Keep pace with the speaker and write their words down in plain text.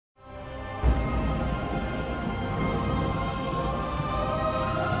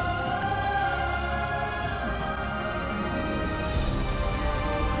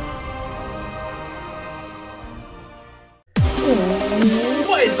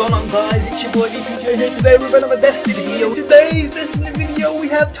going on, guys? It's your boy DPJ here today with another Destiny video. Today's Destiny video we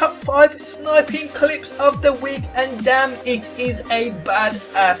have top 5 sniping clips of the week, and damn, it is a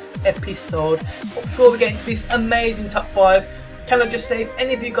badass episode. But before we get into this amazing top 5, can I just say, if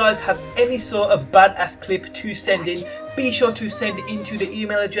any of you guys have any sort of badass clip to send in, be sure to send it into the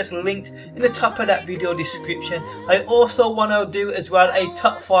email address linked in the top of that video description. I also want to do as well a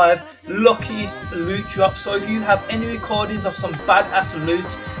top 5 luckiest loot drop. So if you have any recordings of some badass loot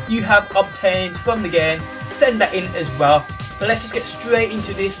you have obtained from the game, send that in as well. But let's just get straight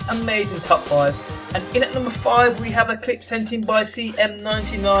into this amazing top 5. And in at number 5 we have a clip sent in by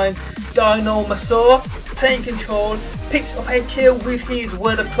CM99 Dino Masaur, playing control, picks up a kill with his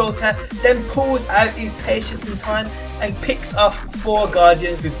word of Crota, then pulls out his patience and time and picks off 4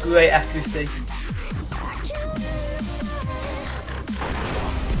 guardians with great accuracy.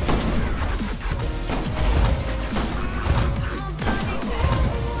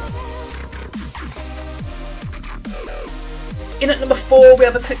 In at number 4 we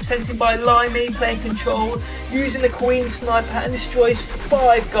have a clip sent in by Limey, playing control, using the Queen Sniper and destroys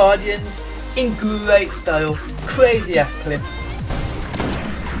 5 guardians in great style. Crazy ass clip.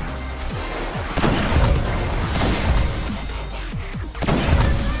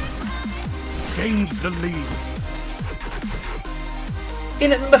 Gained the lead.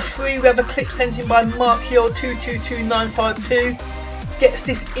 In at number 3 we have a clip sent in by Markio222952. Gets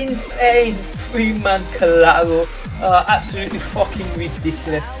this insane 3-man collateral. Absolutely fucking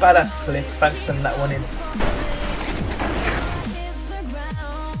ridiculous. Badass clip. Thanks for sending that one in.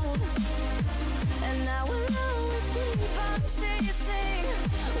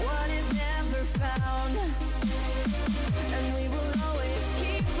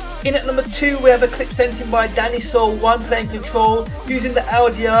 In at number 2 we have a clip sent in by Dannysoul1, playing control, using the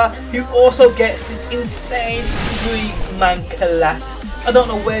LDR, who also gets this insane 3-man collat. I don't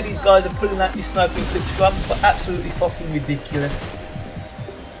know where these guys are pulling out these sniping clips from, but absolutely fucking ridiculous.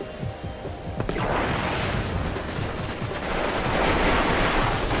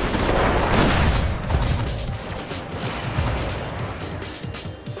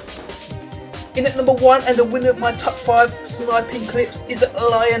 In at number 1 and the winner of my top 5 sniping clips is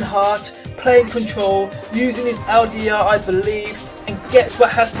Lionheart, playing control, using his LDR I believe, and gets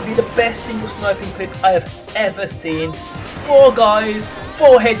what has to be the best single sniping clip I have ever seen. 4 guys,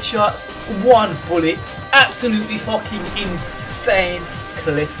 4 headshots, 1 bullet. Absolutely fucking insane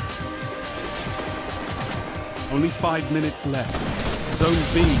clip. Only 5 minutes left. Zone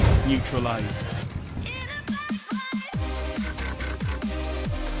B neutralized.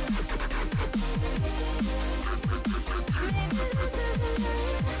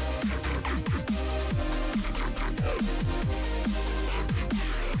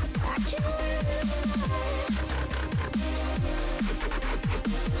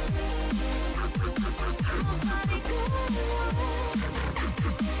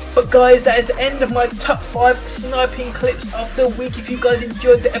 But guys, that is the end of my top 5 sniping clips of the week. If you guys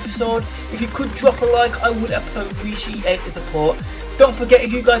enjoyed the episode, if you could drop a like, I would appreciate the support. Don't forget,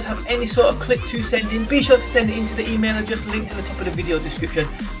 if you guys have any sort of clip to send in, be sure to send it into the email address linked in the top of the video description.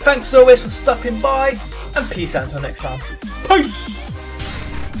 Thanks as always for stopping by, and peace out until next time. Peace!